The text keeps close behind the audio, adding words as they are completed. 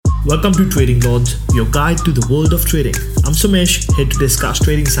Welcome to Trading Lords, your guide to the world of trading. I'm Sumesh, here to discuss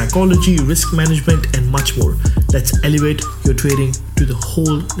trading psychology, risk management, and much more. Let's elevate your trading to the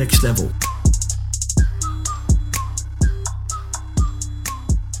whole next level.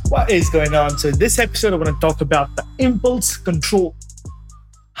 What is going on? So in this episode, I want to talk about the impulse control.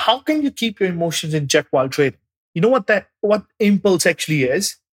 How can you keep your emotions in check while trading? You know what impulse actually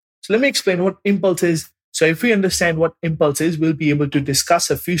is? So let me explain what impulse is. So if we understand what impulse is, we'll be able to discuss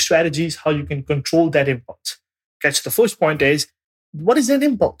a few strategies how you can control that impulse. Okay, so the first point is, what is an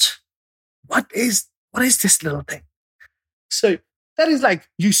impulse? What is this little thing? So that is like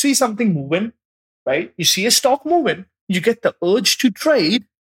you see something moving, right? You see a stock moving, you get the urge to trade,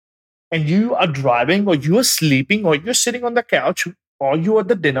 and you are driving, or you are sleeping, or you're sitting on the couch, or you are at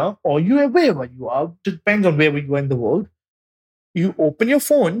the dinner, or you are wherever you are, depends on wherever you are in the world. You open your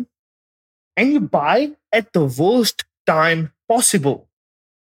phone and you buy at the worst time possible.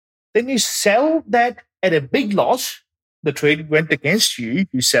 Then you sell that at a big loss. The trade went against you.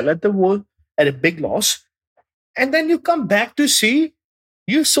 You sell at a big loss. And then you come back to see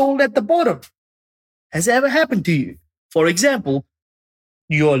you sold at the bottom. Has it ever happened to you? For example,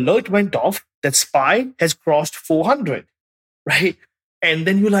 your alert went off that SPY has crossed 400, right? And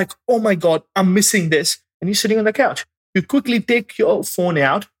then you're like, oh my God, I'm missing this. And you're sitting on the couch. You quickly take your phone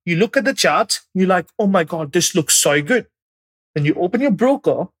out. You look at the charts. You're like, oh my God, this looks so good. Then you open your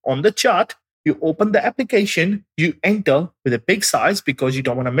broker on the chart. You open the application. You enter with a big size because you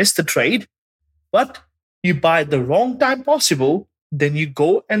don't want to miss the trade. But you buy at the wrong time possible. Then you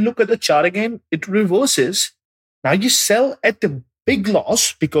go and look at the chart again. It reverses. Now you sell at the big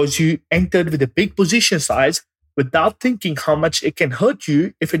loss because you entered with a big position size without thinking how much it can hurt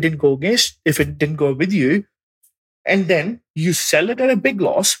you if it didn't go with you. And then you sell it at a big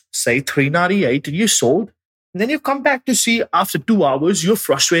loss, say 398, and you sold. And then you come back to see after 2 hours, you're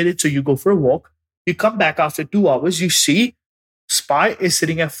frustrated, so you go for a walk. You come back after 2 hours, you see SPY is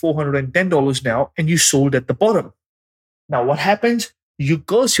sitting at $410 now, and you sold at the bottom. Now what happens? You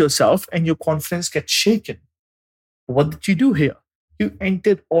curse yourself and your confidence gets shaken. What did you do here? You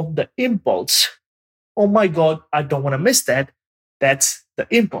entered on the impulse. Oh my God, I don't want to miss that. That's the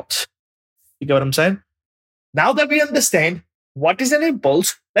impulse. You get what I'm saying? Now that we understand what is an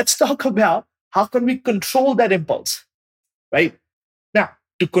impulse, let's talk about how can we control that impulse, right? Now,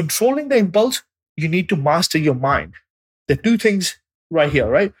 to controlling the impulse, you need to master your mind. The two things right here,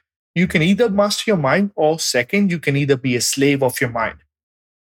 right? You can either master your mind, or second, you can either be a slave of your mind.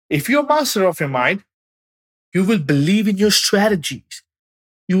 If you're a master of your mind, you will believe in your strategies.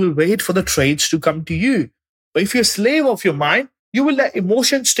 You will wait for the trades to come to you. But if you're a slave of your mind, you will let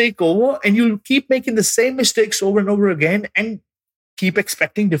emotions take over and you'll keep making the same mistakes over and over again and keep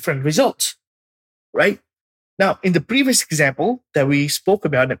expecting different results, right? Now, in the previous example that we spoke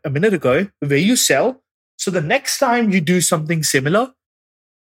about a minute ago, where you sell, so the next time you do something similar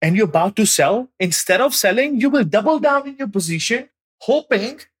and you're about to sell, instead of selling, you will double down in your position,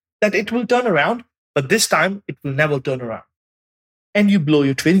 hoping that it will turn around, but this time it will never turn around. And you blow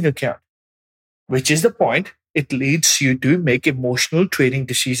your trading account, which is the point. It leads you to make emotional trading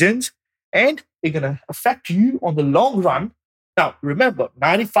decisions, and it's going to affect you on the long run. Now, remember,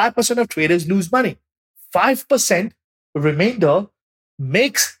 95% of traders lose money. 5% remainder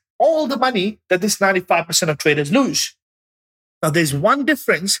makes all the money that this 95% of traders lose. Now, there's one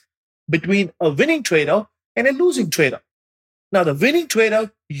difference between a winning trader and a losing trader. Now, the winning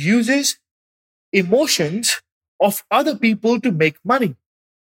trader uses emotions of other people to make money,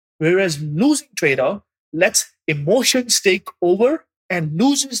 whereas losing trader lets emotions take over and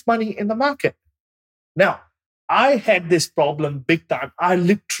loses money in the market. Now, I had this problem big time. I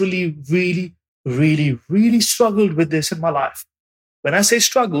literally really struggled with this in my life. When I say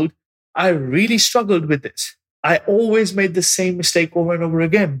struggled, I really struggled with this. I always made the same mistake over and over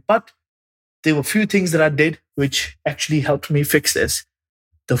again, but there were a few things that I did which actually helped me fix this.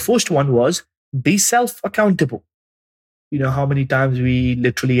 The first one was be self-accountable. You know how many times we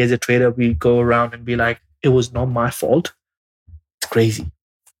literally, as a trader, we go around and be like, it was not my fault. It's crazy.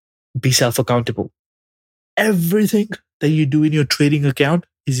 Be self-accountable. Everything that you do in your trading account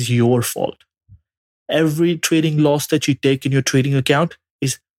is your fault. Every trading loss that you take in your trading account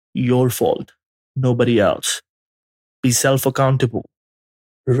is your fault, nobody else. Be self-accountable.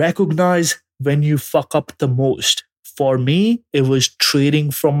 Recognize when you fuck up the most. For me, it was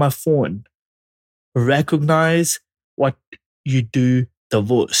trading from my phone. Recognize what you do the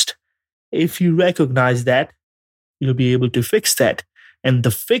worst. If you recognize that, you'll be able to fix that. And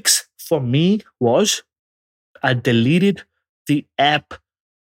the fix for me was I deleted the app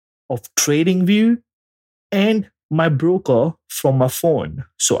of TradingView and my broker from my phone.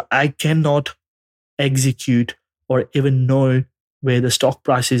 So I cannot execute or even know where the stock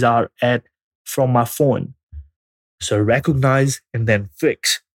prices are at from my phone. So recognize and then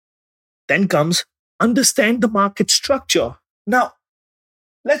fix. Then comes understand the market structure. Now,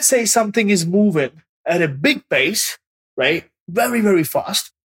 let's say something is moving at a big pace, right? Very, very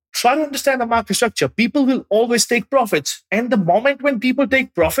fast. Try to understand the market structure. People will always take profits. And the moment when people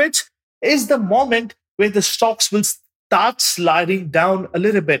take profits is the moment where the stocks will start sliding down a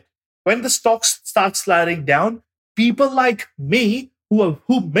little bit. When the stocks start sliding down, people like me who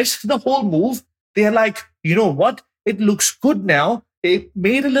missed the whole move, they're like, you know what? It looks good now. It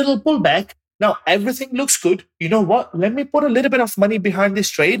made a little pullback. Now everything looks good. You know what? Let me put a little bit of money behind this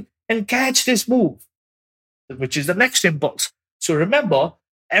trade and catch this move, which is the next impulse. So remember,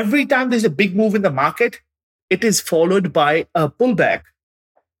 every time there's a big move in the market, it is followed by a pullback.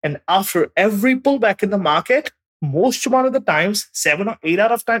 And after every pullback in the market, most amount of the times, 7 or 8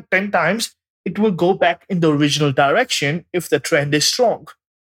 out of 10 times, it will go back in the original direction if the trend is strong.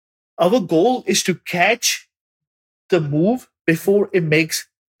 Our goal is to catch the move before it makes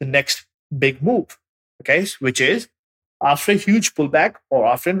the next big move, okay? Which is after a huge pullback or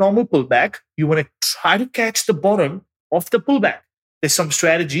after a normal pullback, you want to try to catch the bottom of the pullback. There's some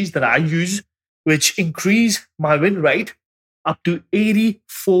strategies that I use which increase my win rate up to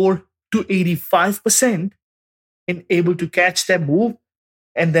 84 to 85% in able to catch that move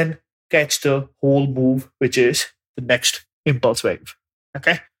and then catch the whole move, which is the next impulse wave.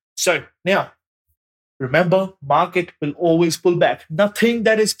 Okay. So now remember, market will always pull back. Nothing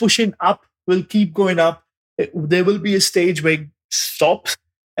that is pushing up will keep going up. There will be a stage where it stops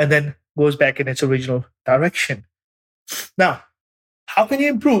and then goes back in its original direction. Now, how can you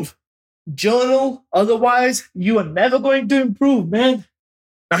improve? Journal, otherwise you are never going to improve, man.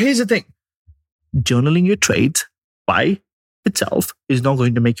 Now, here's the thing. Journaling your trades by itself is not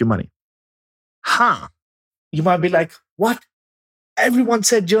going to make you money. You might be like, what? Everyone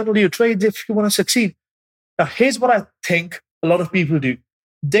said journal your trades if you want to succeed. Now, here's what I think a lot of people do.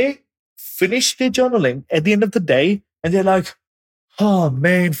 They finish their journaling at the end of the day and they're like, oh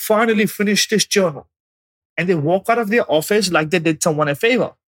man, finally finished this journal. And they walk out of their office like they did someone a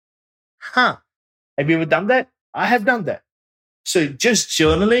favor. Have you ever done that? I have done that. So just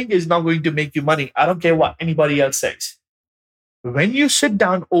journaling is not going to make you money. I don't care what anybody else says. When you sit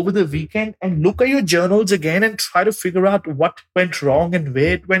down over the weekend and look at your journals again and try to figure out what went wrong and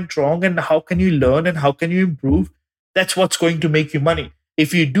where it went wrong and how can you learn and how can you improve, that's what's going to make you money.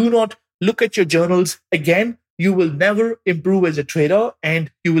 If you do not look at your journals again, you will never improve as a trader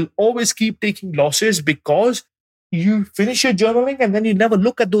and you will always keep taking losses because you finish your journaling and then you never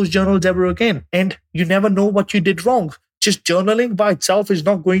look at those journals ever again and you never know what you did wrong. Just journaling by itself is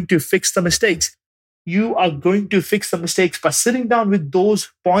not going to fix the mistakes. You are going to fix the mistakes by sitting down with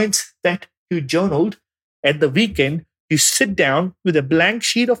those points that you journaled at the weekend. You sit down with a blank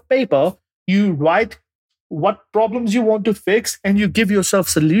sheet of paper, you write what problems you want to fix, and you give yourself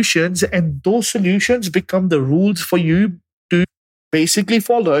solutions, and those solutions become the rules for you to basically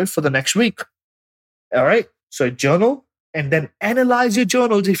follow for the next week. All right. So journal and then analyze your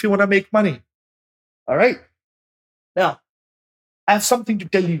journals if you want to make money. All right. Now, I have something to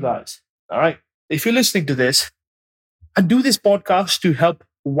tell you guys. All right. If you're listening to this, I do this podcast to help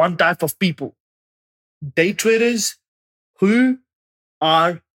one type of people. Day traders who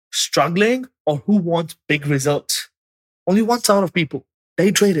are struggling or who want big results. Only one sort of people,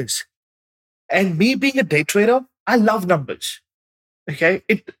 day traders. And me being a day trader, I love numbers. Okay.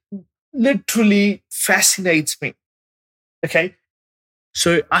 It literally fascinates me. Okay.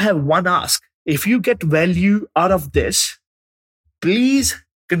 So I have one ask. If you get value out of this, please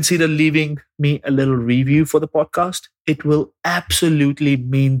consider leaving me a little review for the podcast. It will absolutely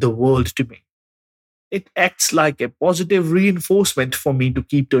mean the world to me. It acts like a positive reinforcement for me to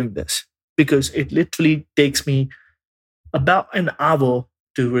keep doing this because it literally takes me about an hour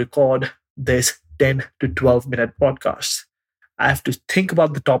to record this 10 to 12 minute podcast. I have to think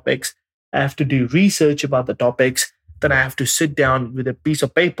about the topics. I have to do research about the topics. Then I have to sit down with a piece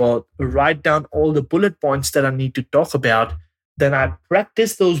of paper, write down all the bullet points that I need to talk about. Then I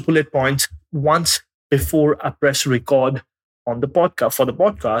practice those bullet points once before I press record on the podcast for the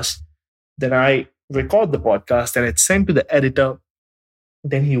podcast. Then I record the podcast and it's sent to the editor.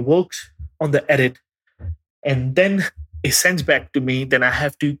 Then he works on the edit and then it sends back to me. Then I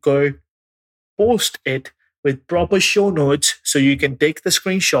have to go post it with proper show notes so you can take the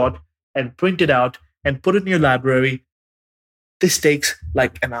screenshot and print it out and put it in your library. This takes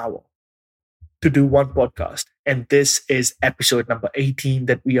like an hour to do one podcast. And this is episode number 18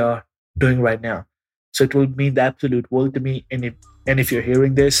 that we are doing right now. So it will mean the absolute world to me. And if you're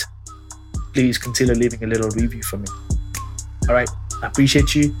hearing this, please consider leaving a little review for me. All right. I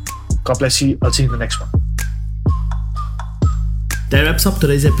appreciate you. God bless you. I'll see you in the next one. That wraps up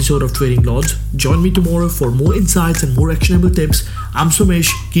today's episode of Trading Lords. Join me tomorrow for more insights and more actionable tips. I'm Sumesh.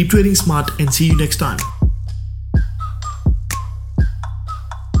 Keep trading smart and see you next time.